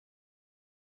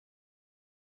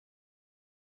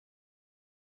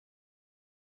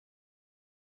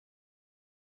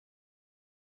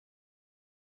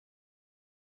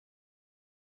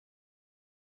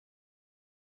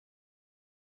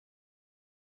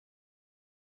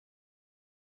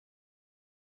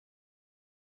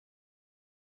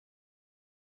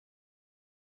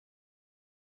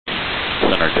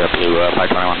center, JetBlue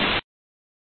 521.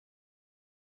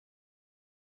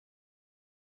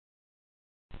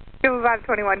 JetBlue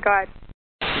 521, go ahead.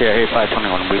 Yeah, hey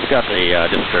 521, we've got a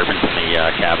disturbance in the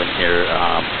cabin here.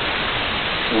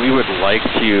 We would like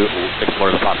to explore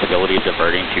the possibility of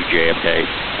diverting to JFK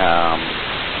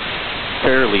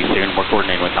fairly soon. We're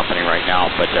coordinating with company right now,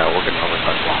 but we're going to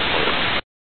request launch for you.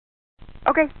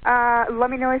 Okay, let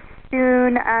me know as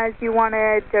soon as you want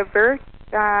to divert.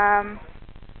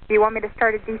 Do you want me to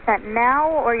start a descent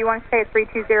now, or you want to stay at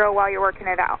 320 while you're working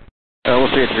it out? We'll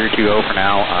stay at 320 for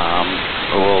now.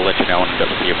 We'll let you know in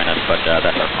just a few minutes, but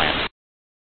that's our plan.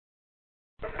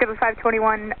 JetBlue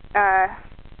 521,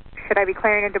 should I be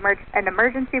clearing an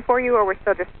emergency for you, or we're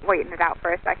still just waiting it out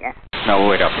for a second? No, we'll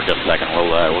wait out for just a second.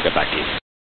 We'll get back to you.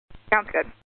 Sounds good.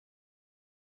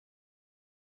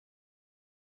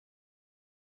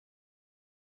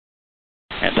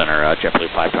 And center, JetBlue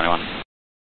 521.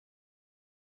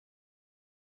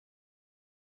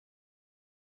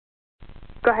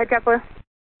 Go ahead, JetBlue.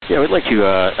 Yeah, we'd like to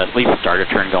at least start a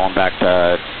turn going back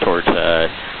towards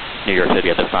New York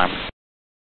City at this time.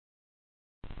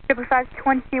 JetBlue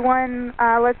 521,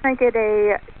 let's make it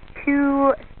a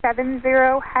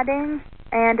 270 heading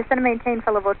and descend and maintain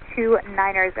for level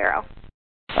 290. All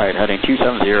right, heading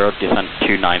 270, descent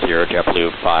 290,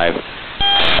 JetBlue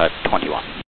 521.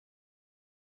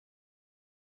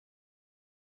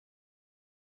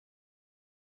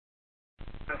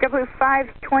 JetBlue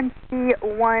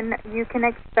 521, you can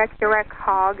expect direct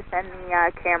hogs and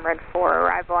the Cameron for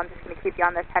arrival. I'm just going to keep you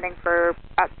on this heading for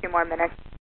about 2 more minutes.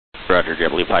 Roger,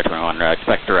 JetBlue 521,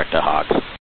 expect direct to hogs.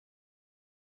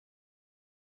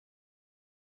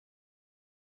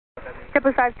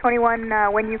 JetBlue 521,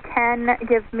 when you can,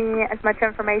 give me as much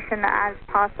information as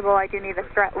possible. I do need a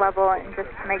threat level and just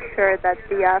to make sure that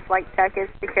the flight tech is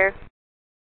secure.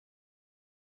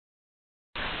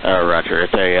 Roger,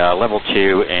 it's a level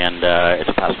 2 and it's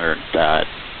a passenger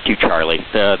 2 Charlie.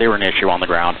 They were an issue on the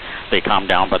ground. They calmed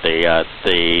down, but they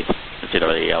did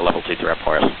a level 2 threat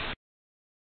for us.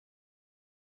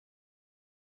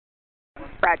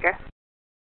 Roger.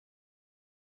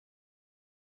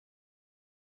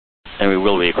 And we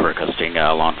will be requesting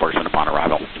law enforcement upon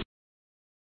arrival.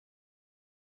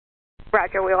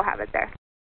 Roger, we will have it there.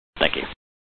 Thank you.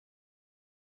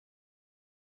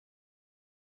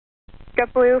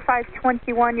 JetBlue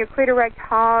 521, you're clear direct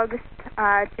hogs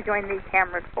to join the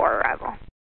Cameron for arrival.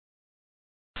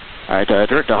 All right,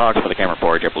 direct to hogs for the Cameron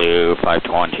 4, JetBlue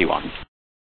 521.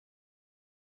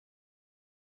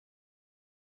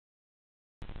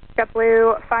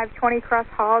 JetBlue 520, cross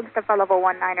hogs to flight level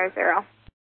 190.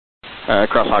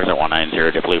 Cross hogs at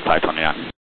 190, JetBlue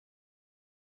 529.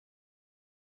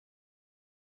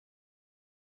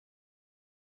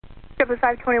 JetBlue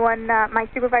 521, my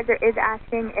supervisor is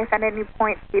asking if at any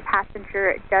point the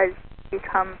passenger does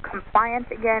become compliant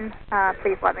again.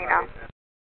 Please let me know.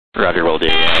 Roger, will do.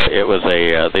 It was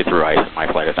they threw ice at my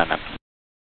flight attendant.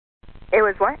 It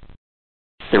was what?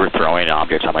 They were throwing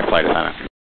objects at my flight attendant.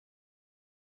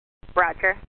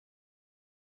 Roger.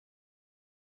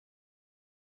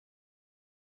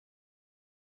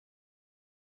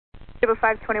 JetBlue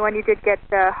 521, you did get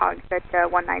hogs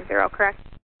at 190, correct?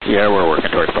 Yeah, we're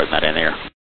working towards putting that in here.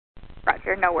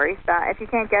 Roger, no worries. If you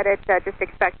can't get it, just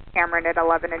expect Cameron at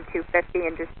 11 and 250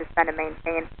 and just descend and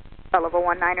maintain flight level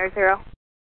 190. All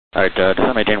right, descend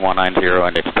and maintain 190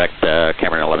 and expect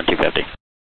Cameron 11 250.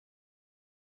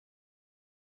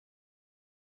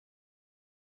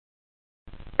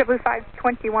 JetBlue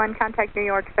 521, contact New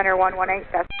York Center 118,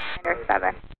 that's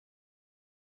 907.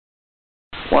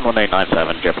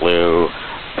 11897, JetBlue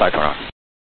 521.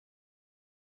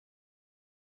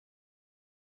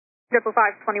 JetBlue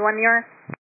 521, New York.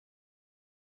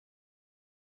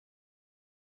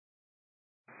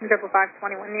 JetBlue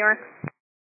 521, New York.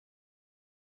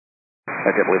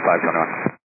 JetBlue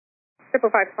 521. JetBlue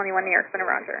 521, New York, Center,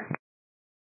 Roger.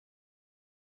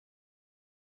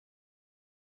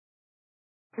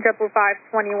 JetBlue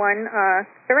 521,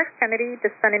 direct Kennedy,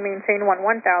 descend and maintain 1000.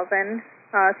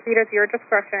 Speed at your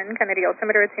discretion. Kennedy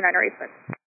altimeter at 2986.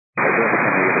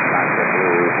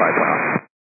 JetBlue 521.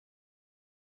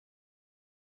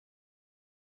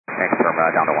 Confirm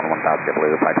down to 11000,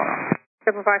 JetBlue 521.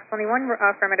 JetBlue 521,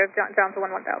 affirmative, down to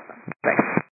 11000. Thanks.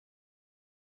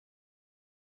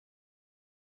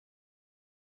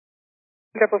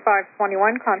 JetBlue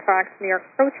 521, contact New York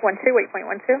approach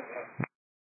 128.12.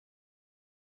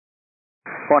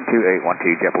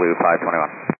 12812, JetBlue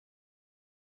 521.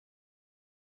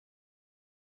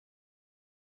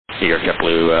 New York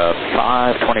JetBlue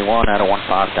 521 out of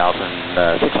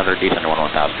 15,600, descend to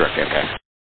 11,000, direct JFK.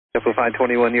 JetBlue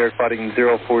 521, New York, fighting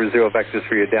 040 vectors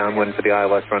for your downwind for the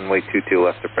ILS runway 22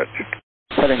 left approach.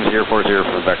 Heading 040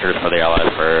 for vectors for the ILS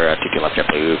for 22 left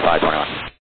JetBlue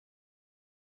 521.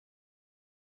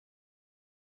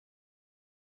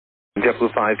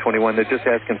 JetBlue 521, they're just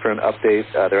asking for an update.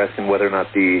 They're asking whether or not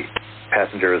the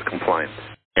passenger is compliant.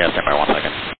 Yeah, stand by 1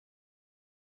 second.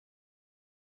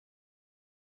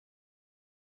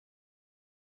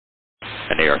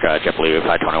 In New York, JetBlue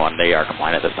 521, they are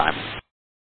compliant at this time.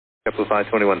 JetBlue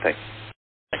 521, thanks.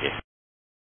 Thank you.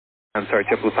 I'm sorry,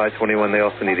 JetBlue 521, they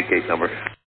also need a gate number.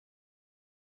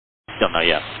 Don't know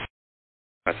yet.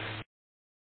 Right.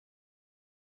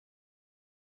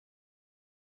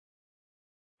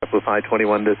 JetBlue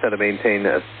 521, descend to maintain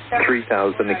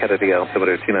 3000 and Kennedy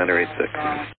altimeter 2986.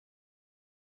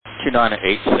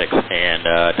 2986 and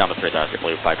down to 3000,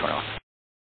 JetBlue 521.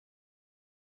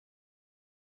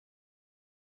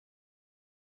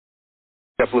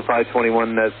 JetBlue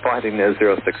 521, flighting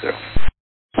 060.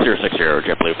 060,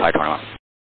 JetBlue 521.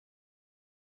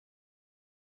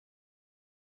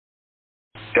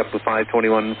 JetBlue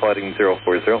 521, flighting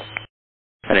 040.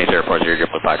 Heading 040,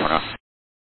 JetBlue 521.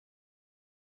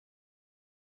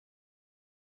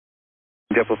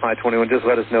 JetBlue 521, just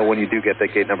let us know when you do get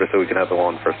that gate number so we can have the law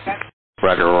enforcement.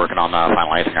 Roger, we're working on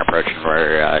finalizing our approach and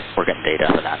we're getting data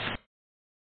for that.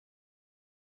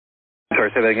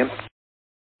 Sorry, say that again?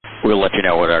 We'll let you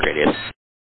know what our date is.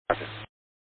 Okay.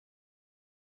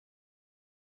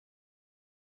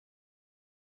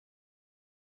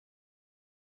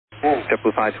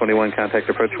 JetBlue 521, contact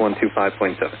approach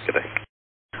 125.7. Good day.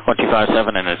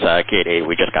 1257 and it's gate 8.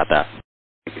 We just got that.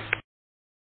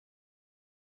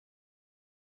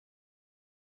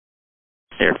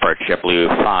 Airport JetBlue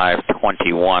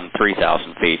 521,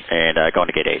 3,000 feet and going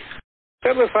to gate 8.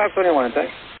 JetBlue 521,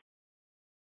 thanks.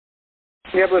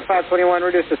 JetBlue 521,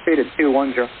 reduce the speed at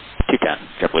 210. 210,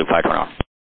 JetBlue 521.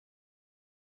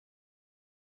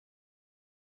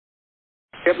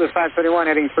 JetBlue 521,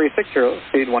 heading 360,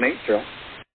 speed 180.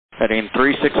 Heading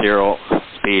 360,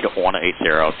 speed 180,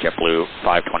 JetBlue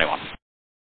 521.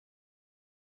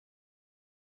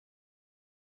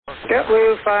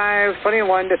 JetBlue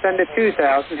 521, descend to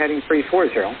 2000, heading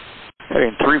 340.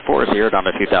 Heading 340 down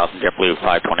to 2000, JetBlue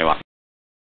 521.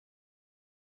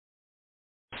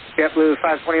 JetBlue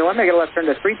 521, make a left turn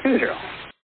to 320.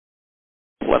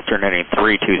 Left turn heading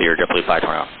 320, JetBlue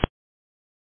 521.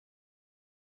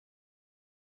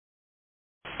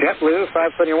 JetBlue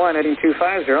 521, heading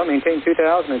 250, maintain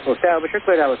 2000 until established,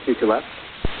 cleared LS 22 left.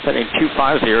 Heading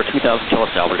 250, 2000 till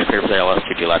established, clear for the LS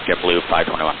 22 left, JetBlue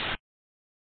 521.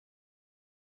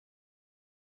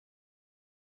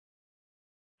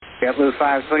 JetBlue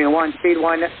 521, speed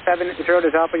 170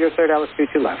 to Alpha, your third LS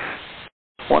 22 left.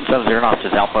 170 knots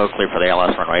is Alpha, clear for the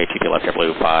LS runway 22 left,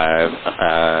 JetBlue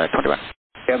 521.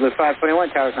 JetBlue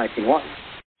 521, towers 19-1.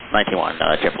 91,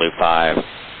 JetBlue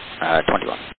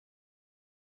 521.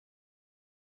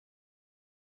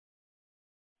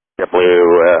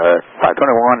 JetBlue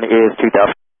 521 is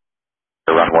 2000,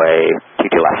 runway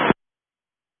 22 left.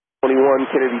 21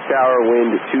 Kennedy Tower,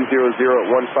 wind 200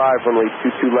 at 15, runway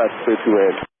 22 left, clear to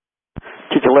land.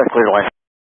 22 left, clear to land.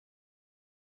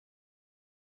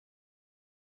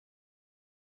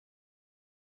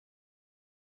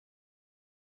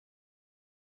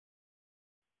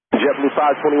 JetBlue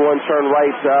 521, turn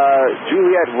right,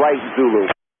 Juliet, right, Zulu.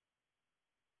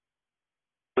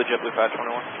 The JetBlue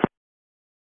 521.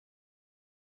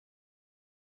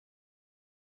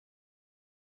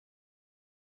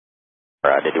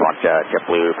 Did you want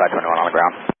JetBlue 521 on the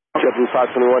ground? JetBlue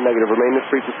 521, negative. Remain this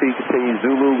frequency. Continue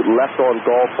Zulu, left on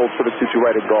Golf, hold short of 22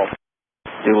 right at Golf.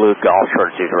 Zulu Golf,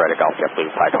 short of 2 right at Golf, JetBlue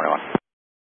 521.